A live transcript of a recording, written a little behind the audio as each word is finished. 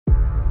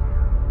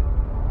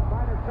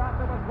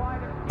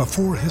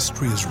Before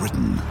history is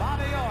written,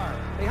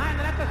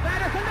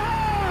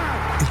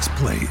 it's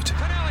played.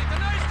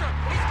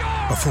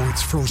 Before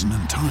it's frozen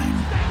in time,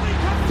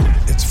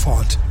 it's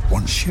fought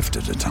one shift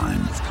at a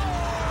time.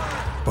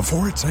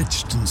 Before it's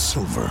etched in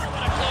silver,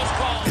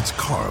 it's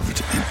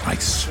carved in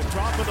ice.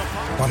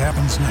 What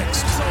happens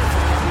next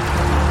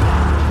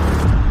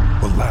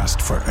will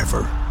last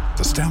forever.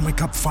 The Stanley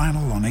Cup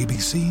Final on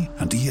ABC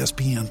and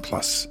ESPN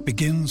Plus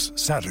begins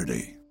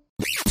Saturday.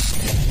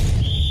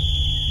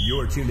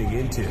 You're tuning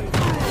into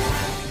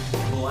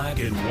Black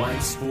and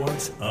White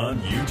Sports on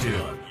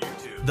YouTube.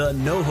 The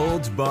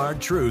no-holds-barred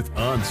truth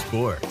on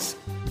sports.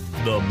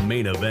 The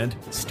main event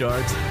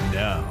starts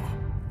now.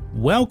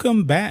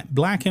 Welcome back,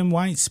 Black and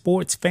White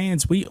Sports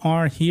fans. We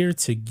are here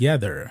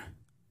together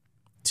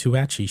to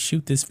actually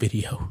shoot this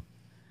video.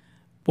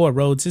 Boy,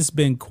 Rhodes, it's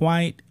been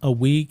quite a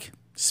week,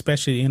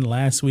 especially in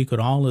last week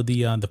with all of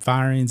the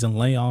firings and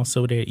layoffs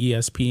over there at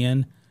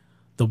ESPN.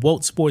 The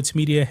woke sports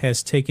media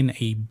has taken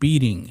a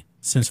beating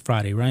since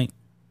Friday, right?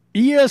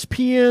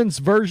 ESPN's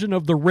version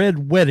of the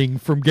Red Wedding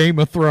from Game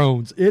of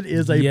Thrones. It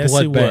is a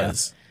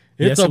bloodbath.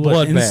 It's a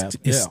bloodbath.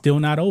 It's still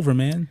not over,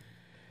 man.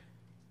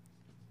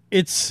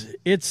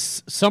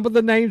 It's some of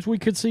the names we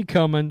could see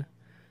coming.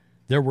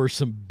 There were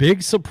some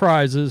big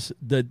surprises.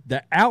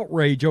 The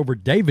outrage over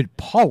David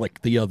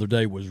Pollock the other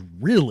day was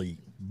really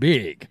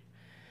big.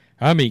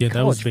 I mean,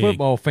 college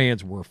football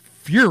fans were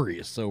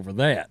furious over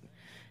that.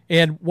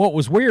 And what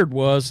was weird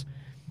was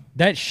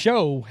that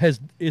show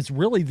is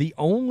really the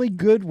only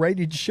good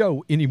rated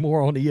show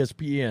anymore on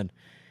ESPN.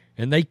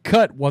 And they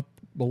cut what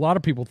a lot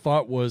of people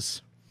thought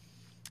was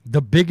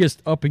the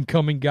biggest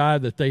up-and-coming guy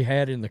that they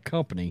had in the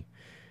company.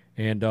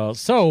 And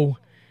so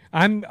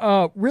I'm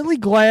really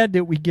glad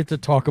that we get to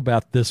talk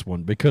about this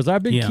one because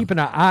I've been keeping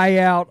an eye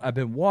out. I've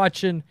been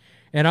watching,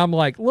 and I'm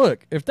like,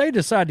 look, if they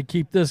decide to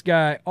keep this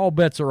guy, all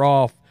bets are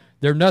off.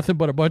 They're nothing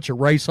but a bunch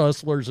of race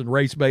hustlers and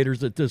race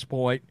baiters at this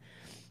point.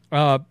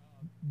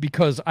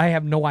 Because I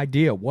have no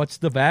idea what's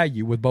the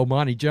value with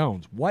Bomani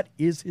Jones. What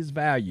is his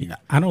value?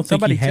 I don't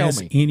think he has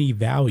any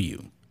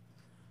value.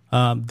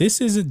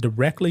 This isn't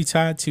directly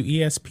tied to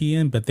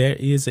ESPN, but there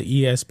is an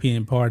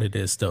ESPN part of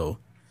this, though.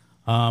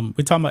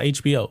 We're talking about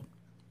HBO.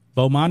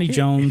 Bomani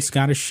Jones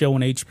got a show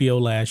on HBO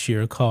last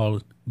year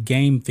called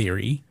Game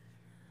Theory.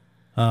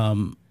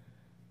 I'm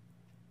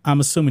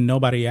assuming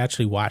nobody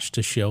actually watched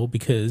the show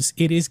because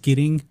it is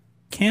getting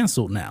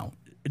canceled now.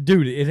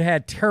 Dude, it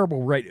had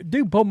terrible ratings.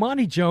 Dude,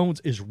 Bomani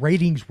Jones is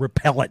ratings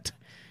repellent.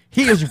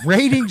 He is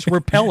ratings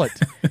repellent.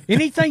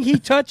 Anything he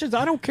touches,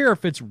 I don't care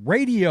if it's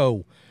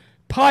radio,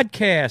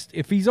 podcast,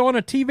 if he's on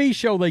a TV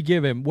show they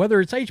give him,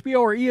 whether it's HBO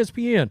or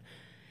ESPN,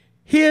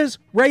 his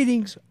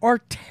ratings are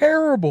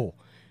terrible.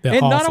 They're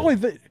and awful.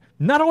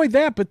 Not only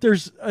that, but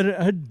there's an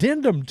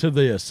addendum to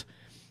this.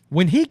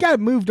 When he got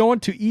moved on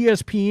to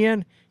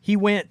ESPN,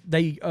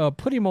 they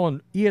put him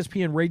on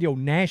ESPN radio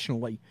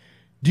nationally.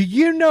 Do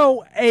you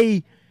know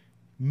a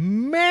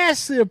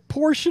massive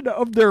portion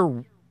of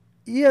their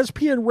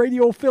ESPN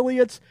radio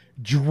affiliates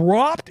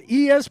dropped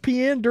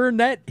ESPN during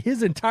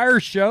his entire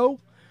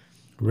show?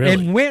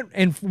 Really? And went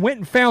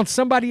and found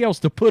somebody else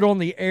to put on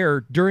the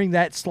air during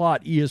that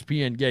slot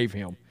ESPN gave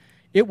him.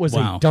 It was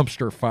a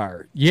dumpster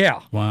fire.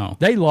 Yeah. Wow.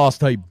 They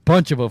lost a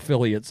bunch of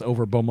affiliates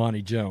over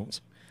Bomani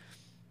Jones.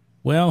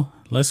 Well,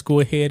 let's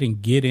go ahead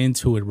and get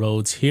into it,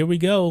 Rhodes. Here we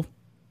go.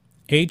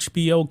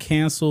 HBO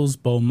cancels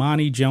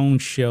Bomani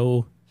Jones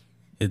show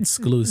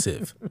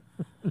exclusive.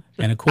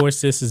 And, of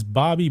course, this is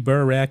Bobby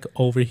Burek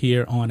over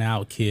here on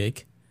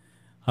Outkick.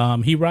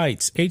 He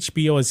writes,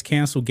 HBO has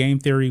canceled Game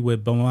Theory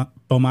with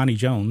Bomani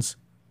Jones.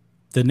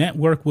 The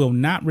network will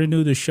not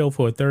renew the show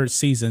for a third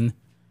season.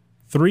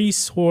 3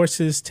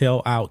 sources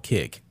tell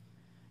Outkick.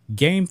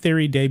 Game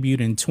Theory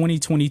debuted in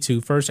 2022,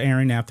 first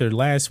airing after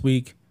last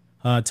week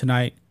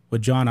tonight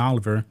with John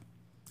Oliver,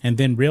 and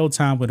then Real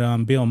Time with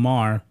Bill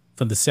Maher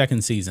for the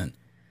second season.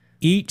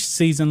 Each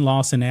season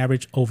lost an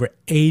average over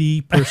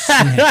 80%.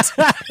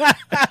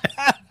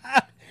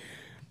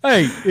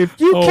 Hey, if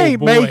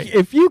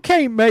you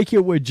can't make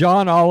it with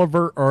John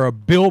Oliver or a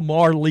Bill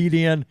Maher lead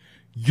in,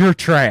 you're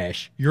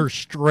trash. You're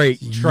straight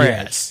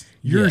trash. Yes.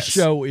 Your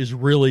show is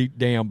really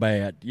damn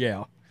bad.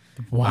 Yeah.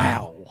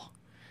 Wow.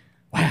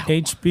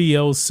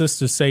 HBO's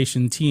sister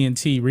station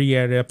TNT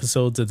re-aired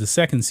episodes of the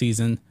second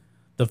season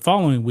the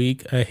following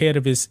week ahead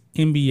of its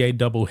NBA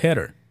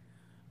doubleheader.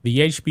 The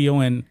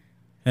HBO and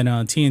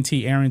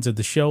TNT airings of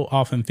the show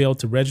often failed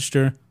to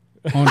register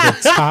on the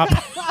top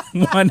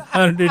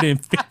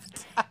 150.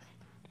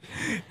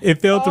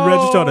 It failed to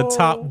register on the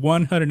top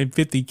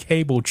 150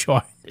 cable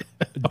chart.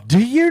 Do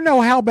you know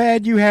how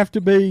bad you have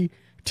to be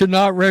to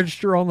not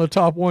register on the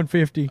top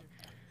 150?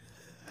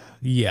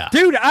 Yeah.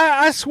 Dude,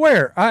 I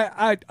swear,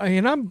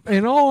 and I'm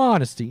in all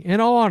honesty,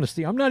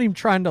 I'm not even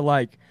trying to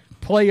like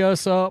play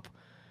us up,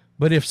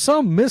 but if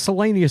some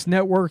miscellaneous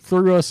network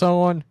threw us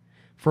on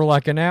for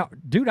like an hour,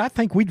 dude, I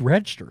think we'd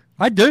register.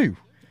 I do.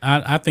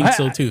 I think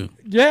so too.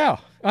 Yeah.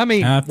 I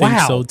mean, I think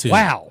so too.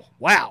 Wow.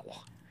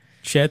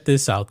 Check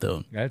this out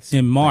though. That's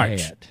in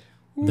March. bad.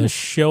 The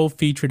show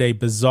featured a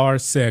bizarre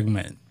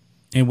segment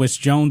in which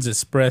Jones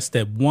expressed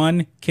that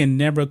one can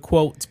never,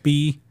 quote,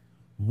 be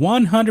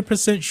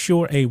 100%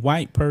 sure a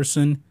white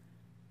person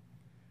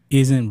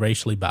isn't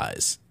racially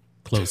biased,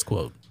 close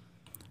quote.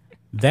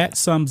 That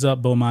sums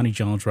up Bomani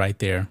Jones right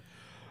there.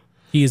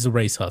 He is a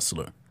race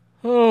hustler.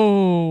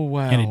 Oh,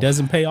 wow. And it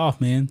doesn't pay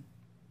off, man.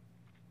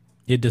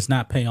 It does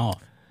not pay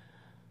off.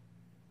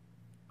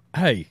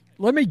 Hey,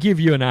 let me give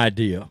you an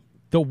idea.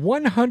 The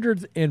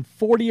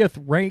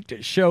 140th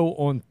ranked show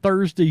on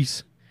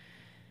Thursdays,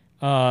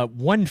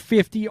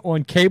 150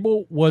 on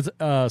cable, was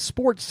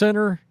Sports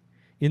Center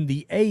in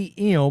the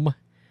AM,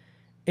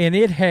 and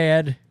it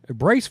had,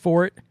 brace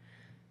for it,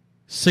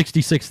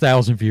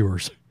 66,000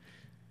 viewers.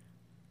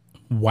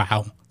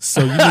 Wow.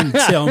 So you didn't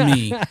tell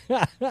me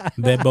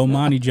that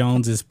Bomani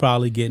Jones is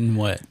probably getting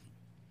what?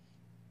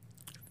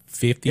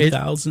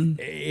 50,000?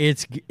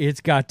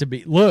 It's got to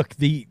be. Look,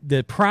 the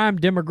prime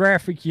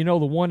demographic,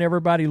 the one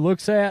everybody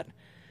looks at,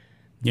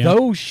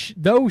 those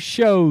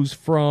shows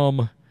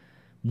from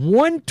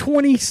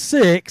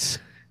 126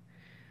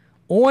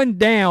 on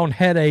down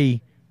had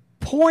a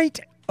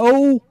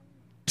 .02.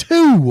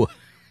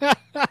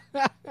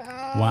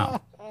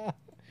 Wow.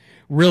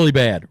 Really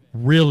bad.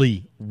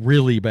 Really,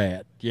 really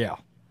bad. Yeah.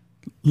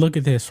 Look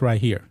at this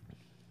right here.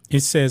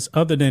 It says,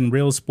 other than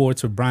Real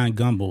Sports with Brian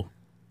Gumbel,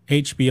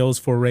 HBO's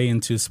foray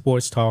into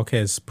sports talk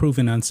has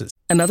proven unsuccessful.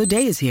 Another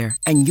day is here,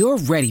 and you're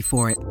ready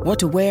for it. What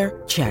to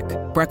wear? Check.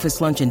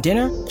 Breakfast, lunch, and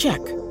dinner?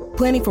 Check.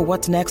 Planning for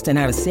what's next and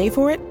how to save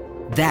for it?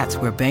 That's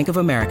where Bank of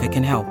America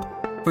can help.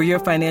 For your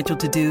financial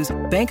to-dos,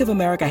 Bank of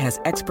America has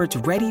experts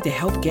ready to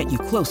help get you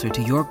closer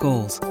to your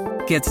goals.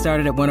 Get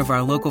started at one of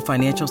our local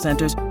financial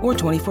centers or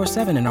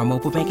 24/7 in our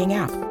mobile banking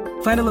app.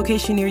 Find a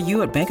location near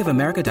you at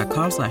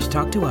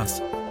bankofamerica.com/talktous.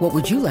 What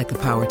would you like the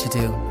power to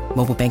do?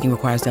 Mobile banking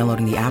requires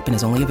downloading the app and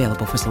is only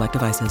available for select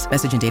devices.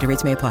 Message and data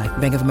rates may apply.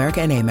 Bank of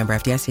America N.A., member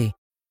FDIC.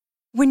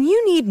 When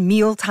you need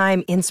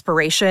mealtime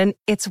inspiration,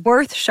 it's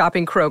worth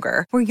shopping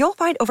Kroger, where you'll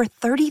find over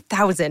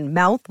 30,000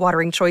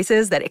 mouth-watering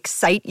choices that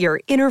excite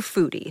your inner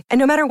foodie. And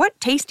no matter what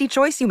tasty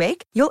choice you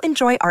make, you'll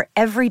enjoy our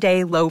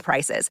everyday low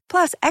prices,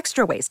 plus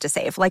extra ways to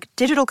save, like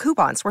digital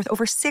coupons worth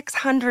over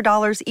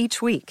 $600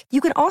 each week. You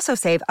can also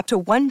save up to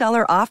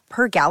 $1 off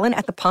per gallon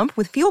at the pump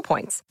with fuel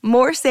points.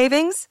 More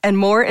savings and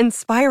more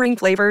inspiring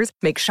flavors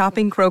make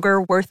shopping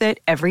Kroger worth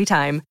it every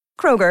time.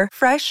 Kroger,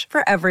 fresh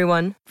for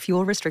everyone.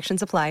 Fuel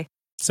restrictions apply.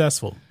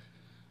 Successful.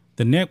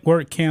 The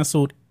network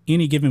canceled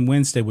Any Given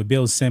Wednesday with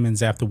Bill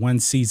Simmons after one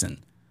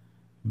season.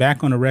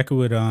 Back on the record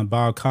with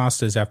Bob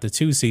Costas after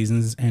 2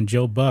 seasons and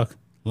Joe Buck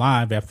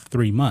live after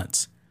 3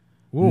 months.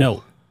 Ooh.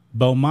 Note,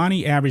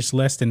 Bomani averaged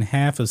less than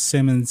half of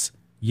Simmons,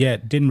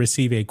 yet didn't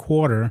receive a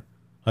quarter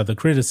of the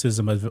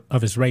criticism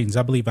of his ratings.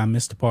 I believe I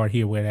missed the part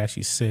here where it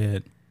actually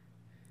said,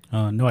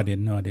 no, I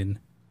didn't.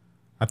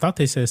 I thought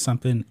they said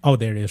something. Oh,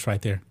 there it is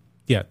right there.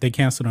 Yeah, they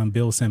canceled on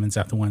Bill Simmons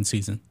after 1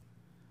 season.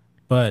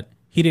 But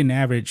he didn't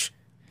average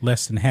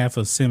less than half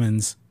of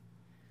Simmons'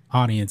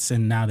 audience,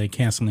 and now they're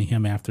canceling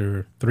him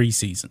after 3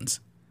 seasons.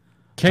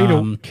 Care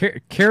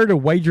to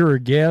wager a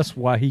guess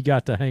why he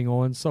got to hang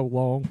on so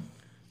long?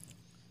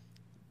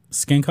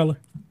 Skin color?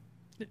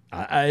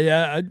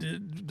 I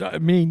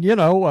mean,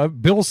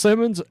 Bill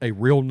Simmons, a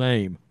real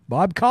name.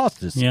 Bob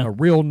Costas, a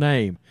real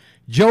name.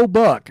 Joe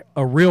Buck,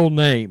 a real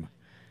name.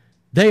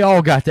 They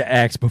all got to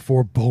axe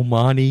before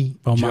Bomani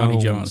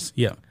Jones.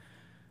 Yeah.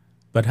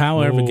 But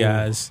however,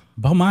 guys,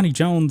 Bomani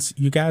Jones,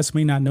 you guys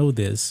may not know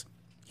this,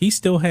 he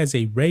still has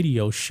a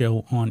radio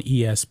show on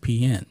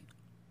ESPN.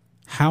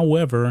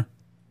 However,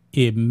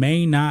 it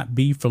may not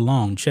be for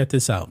long. Check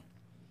this out.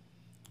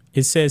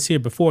 It says here,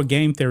 before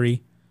Game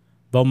Theory,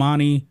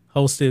 Bomani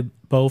hosted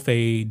both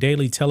a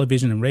daily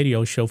television and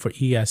radio show for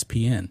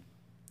ESPN.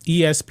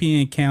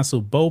 ESPN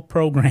canceled both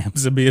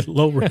programs amid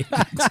low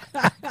ratings.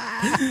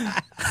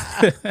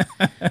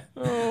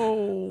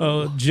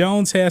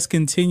 Jones has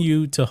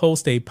continued to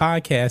host a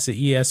podcast at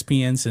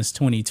ESPN since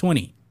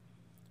 2020.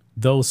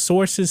 Those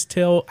sources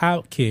tell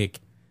Outkick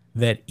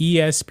that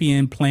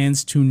ESPN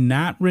plans to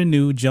not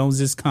renew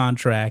Jones's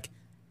contract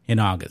in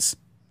August.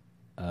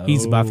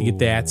 He's about to get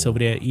the ads over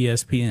there at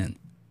ESPN.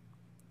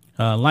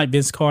 Like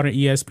Vince Carter,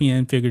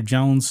 ESPN figured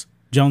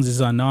Jones's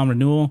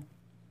non-renewal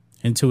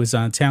into his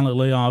talent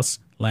layoffs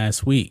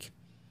last week.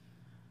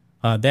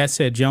 That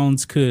said,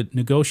 Jones could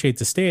negotiate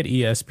to stay at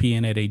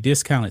ESPN at a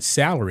discounted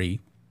salary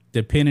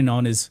depending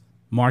on his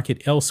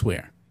market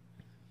elsewhere.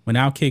 When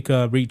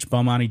Outkick reached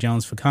Bomani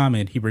Jones for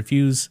comment, he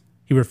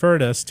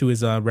referred us to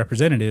his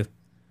representative,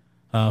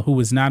 who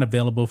was not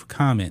available for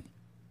comment.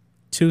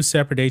 2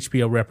 separate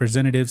HBO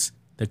representatives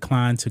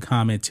declined to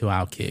comment to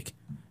Outkick.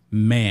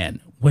 Man,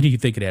 what do you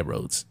think of that,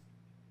 Rhodes?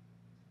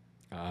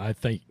 I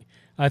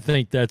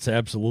think that's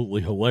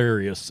absolutely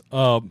hilarious.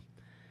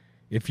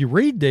 If you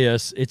read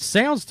this, it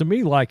sounds to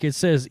me like it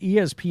says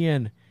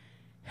ESPN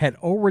had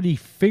already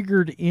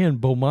figured in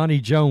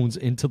Bomani Jones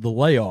into the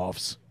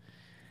layoffs.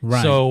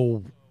 Right.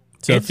 So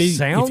if he's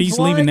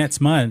leaving next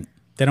month,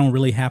 they don't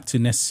really have to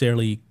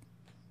necessarily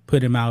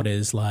put him out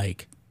as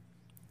like,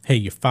 hey,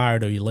 you're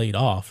fired or you're laid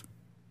off.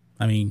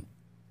 I mean,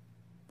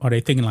 are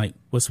they thinking like,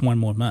 what's one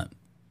more month?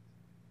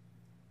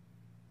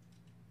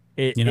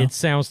 It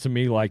sounds to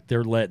me like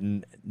they're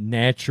letting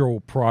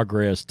natural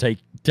progress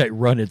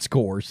run its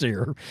course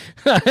here.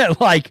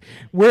 Like,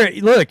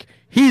 look,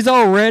 he's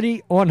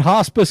already on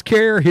hospice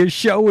care. His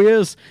show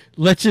is.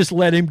 Let's just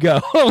let him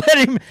go.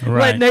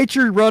 Let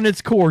nature run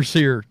its course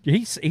here.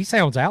 He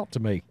sounds out to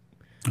me.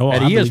 Oh,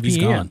 at I ESPN. believe he's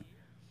gone.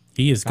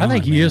 He is gone. I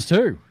think he is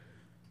too.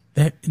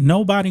 That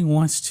nobody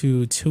wants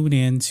to tune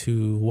in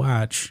to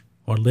watch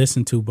or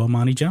listen to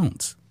Bomani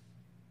Jones.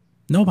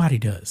 Nobody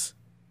does.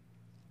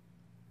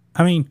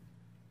 I mean,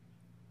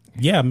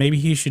 yeah, maybe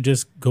he should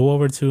just go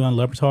over to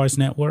Lebertar's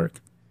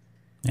network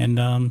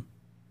and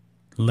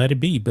let it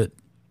be. But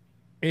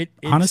it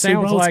honestly,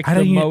 sounds Rose, like I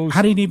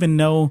didn't even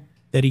know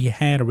that he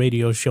had a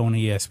radio show on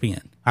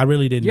ESPN. I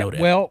really didn't know that.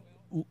 Well,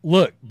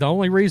 look, the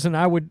only reason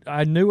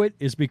I knew it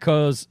is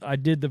because I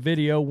did the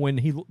video when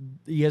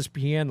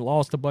ESPN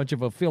lost a bunch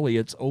of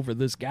affiliates over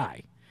this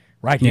guy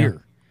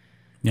here.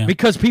 Yeah.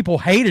 Because people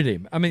hated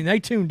him. I mean, they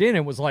tuned in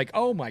and was like,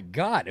 "Oh my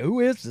God, who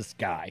is this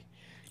guy?"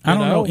 I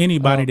don't know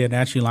anybody that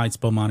actually likes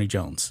Bomani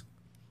Jones.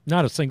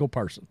 Not a single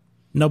person.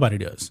 Nobody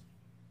does.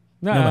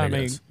 No,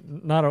 Nobody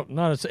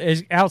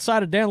does.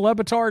 Outside of Dan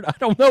Lebatard, I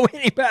don't know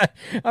anybody.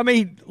 I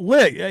mean,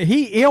 look,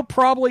 he'll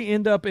probably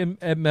end up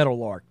at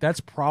Meadowlark. That's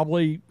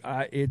probably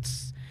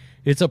it's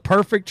a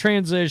perfect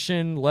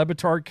transition.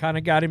 Lebatard kind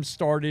of got him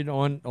started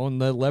on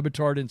the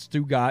Lebatard and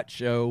Stugat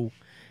show,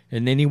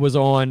 and then he was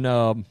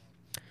on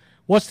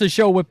what's the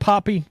show with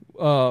Poppy?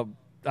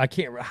 I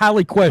can't.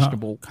 Highly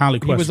Questionable. Highly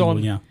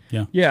Questionable. He was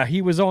on, yeah.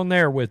 He was on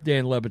there with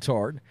Dan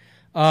Lebatard.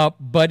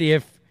 But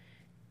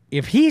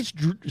if he's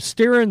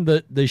steering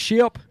the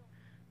ship,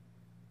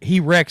 he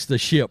wrecks the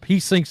ship. He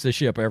sinks the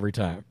ship every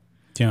time.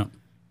 Yeah.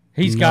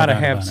 He's got to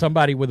have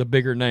somebody with a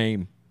bigger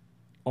name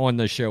on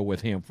the show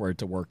with him for it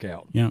to work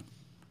out. Yeah.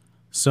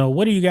 So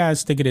what do you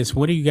guys think of this?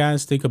 What do you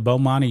guys think of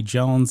Bomani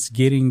Jones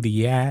getting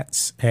the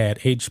ads at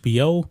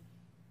HBO?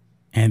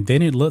 And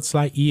then it looks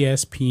like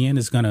ESPN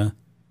is going to,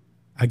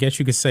 I guess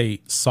you could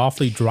say,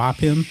 softly drop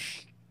him.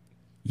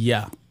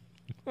 Yeah.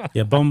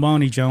 Yeah,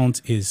 Bomani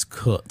Jones is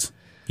cooked.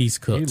 He's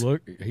cooked.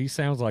 He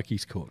sounds like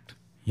he's cooked.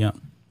 Yeah.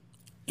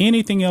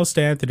 Anything else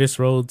to add to this,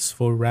 Rhodes,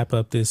 before we wrap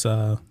up this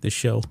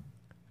show?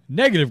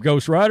 Negative,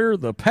 Ghost Rider.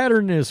 The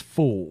pattern is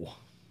full.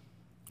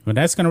 Well,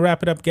 that's going to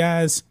wrap it up,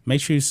 guys.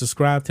 Make sure you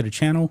subscribe to the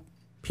channel.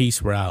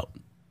 Peace. We're out.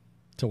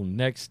 Till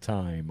next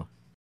time.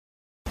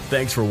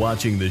 Thanks for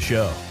watching the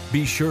show.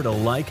 Be sure to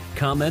like,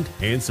 comment,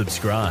 and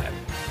subscribe.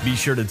 Be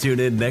sure to tune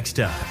in next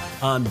time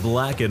on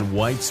Black and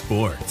White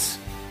Sports.